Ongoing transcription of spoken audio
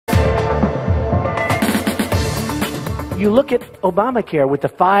You look at Obamacare with the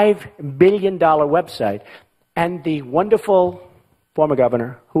 $5 billion website, and the wonderful former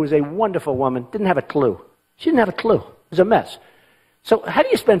governor, who was a wonderful woman, didn't have a clue. She didn't have a clue. It was a mess. So how do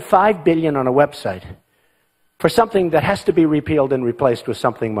you spend $5 billion on a website for something that has to be repealed and replaced with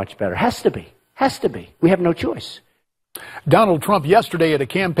something much better? Has to be. Has to be. We have no choice. Donald Trump yesterday at a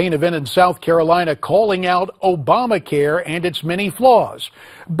campaign event in South Carolina calling out Obamacare and its many flaws.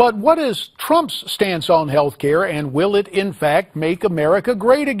 But what is Trump's stance on health care, and will it in fact make America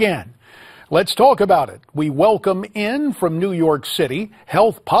great again? Let's talk about it. We welcome in from New York City,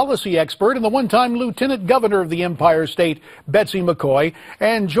 health policy expert and the one-time lieutenant governor of the Empire State, Betsy McCaughey.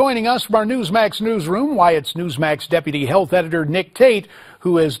 And joining us from our Newsmax newsroom, Wyatt's Newsmax deputy health editor, Nick Tate,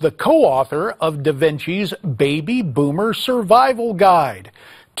 who is the co-author of Da Vinci's Baby Boomer Survival Guide.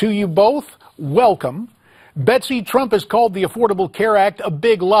 To you both, welcome. Betsy, Trump has called the Affordable Care Act a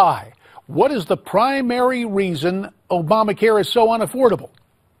big lie. What is the primary reason Obamacare is so unaffordable?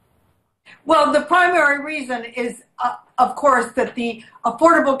 Well, the primary reason is, of course, that the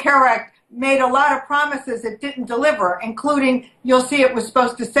Affordable Care Act made a lot of promises it didn't deliver, including, you'll see it was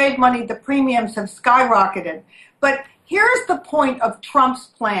supposed to save money, the premiums have skyrocketed. But here's the point of Trump's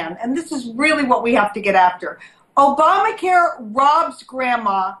plan, and this is really what we have to get after. Obamacare robs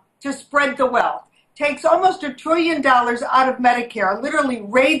grandma to spread the wealth, takes almost $1 trillion out of Medicare, literally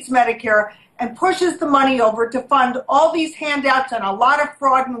raids Medicare, and pushes the money over to fund all these handouts and a lot of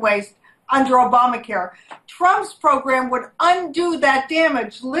fraud and waste under Obamacare. Trump's program would undo that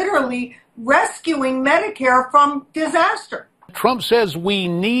damage, literally rescuing Medicare from disaster. Trump says we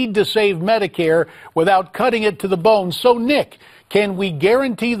need to save Medicare without cutting it to the bone. So, Nick, can we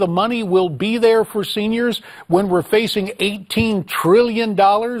guarantee the money will be there for seniors when we're facing $18 trillion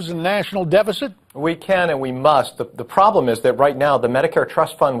in national deficit? We can and we must. The problem is that right now the Medicare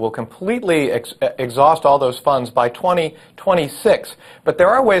Trust Fund will completely exhaust all those funds by 2026. But there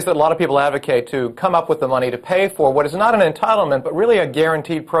are ways that a lot of people advocate to come up with the money to pay for what is not an entitlement, but really a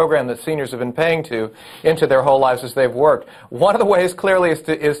guaranteed program that seniors have been paying into their whole lives as they've worked. One of the ways clearly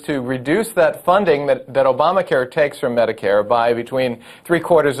is to reduce that funding that Obamacare takes from Medicare by between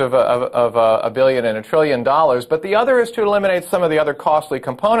 $750 million and $1 trillion. But the other is to eliminate some of the other costly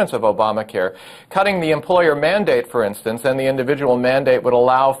components of Obamacare. Cutting the employer mandate, for instance, and the individual mandate would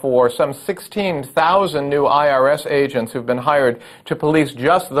allow for some 16,000 new IRS agents who've been hired to police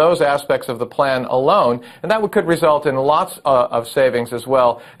just those aspects of the plan alone, and that could result in lots of savings as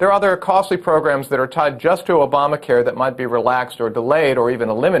well. There are other costly programs that are tied just to Obamacare that might be relaxed or delayed or even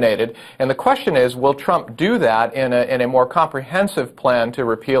eliminated, and the question is, will Trump do that in a more comprehensive plan to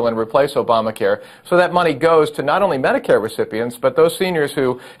repeal and replace Obamacare so that money goes to not only Medicare recipients, but those seniors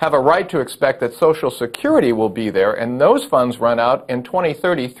who have a right to expect that Social Security will be there, and those funds run out in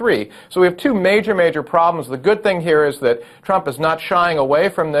 2033. So we have two major problems. The good thing here is that Trump is not shying away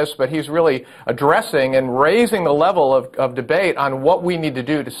from this, but he's really addressing and raising the level of debate on what we need to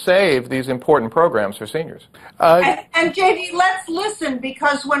do to save these important programs for seniors. And JD, let's listen,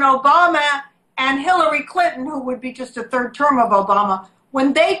 because when Obama and Hillary Clinton, who would be just a third term of Obama,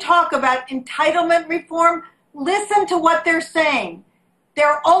 when they talk about entitlement reform, listen to what they're saying.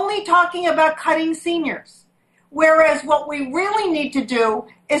 They're only talking about cutting seniors, whereas what we really need to do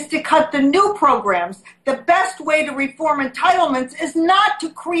is to cut the new programs. The best way to reform entitlements is not to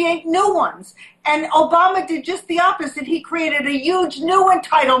create new ones. And Obama did just the opposite. He created a huge new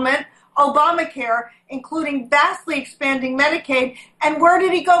entitlement, Obamacare, including vastly expanding Medicaid. And where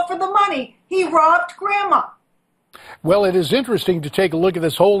did he go for the money? He robbed grandma. Well, it is interesting to take a look at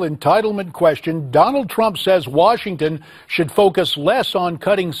this whole entitlement question. Donald Trump says Washington should focus less on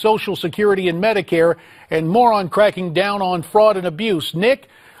cutting Social Security and Medicare and more on cracking down on fraud and abuse. Nick,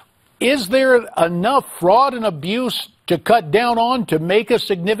 is there enough fraud and abuse to cut down on to make a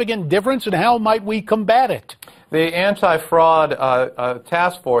significant difference, and how might we combat it? The Anti-Fraud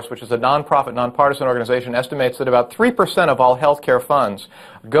Task Force, which is a nonprofit, nonpartisan organization, estimates that about 3% of all health care funds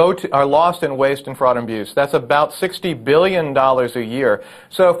are lost in waste and fraud and abuse. That's about $60 billion a year.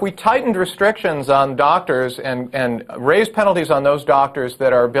 So if we tightened restrictions on doctors and raised penalties on those doctors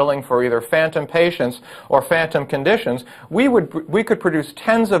that are billing for either phantom patients or phantom conditions, we could produce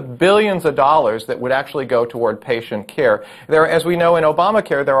tens of billions of dollars that would actually go toward patient care. As we know in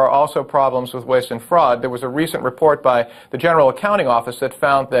Obamacare, there are also problems with waste and fraud. There was a recent recent report by the General Accounting Office that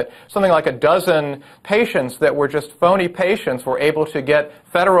found that something like a dozen patients that were just phony patients were able to get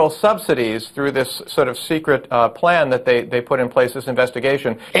federal subsidies through this sort of secret plan that they put in place, this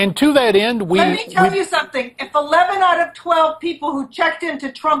investigation. And to that end, Let me tell you something. If 11 out of 12 people who checked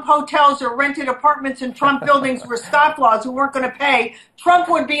into Trump hotels or rented apartments in Trump buildings were scofflaws who weren't going to pay, Trump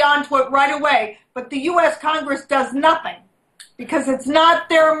would be onto it right away. But the U.S. Congress does nothing because it's not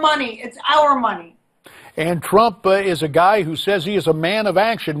their money. It's our money. And Trump is a guy who says he is a man of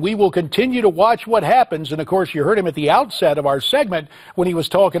action. We will continue to watch what happens. And, of course, you heard him at the outset of our segment when he was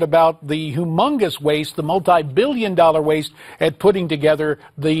talking about the humongous waste, the multi-billion-dollar waste at putting together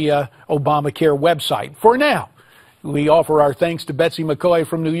the Obamacare website. For now, we offer our thanks to Betsy McCaughey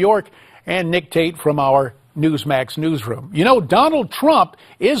from New York and Nick Tate from our Newsmax newsroom. You know, Donald Trump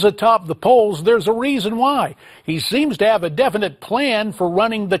is atop the polls. There's a reason why. He seems to have a definite plan for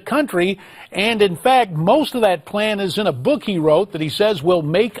running the country, and in fact, most of that plan is in a book he wrote that he says will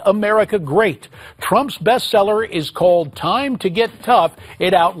make America great. Trump's bestseller is called Time to Get Tough.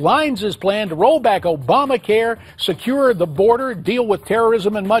 It outlines his plan to roll back Obamacare, secure the border, deal with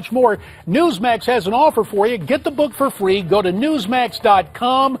terrorism, and much more. Newsmax has an offer for you. Get the book for free. Go to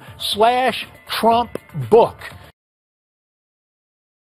newsmax.com/Trump book.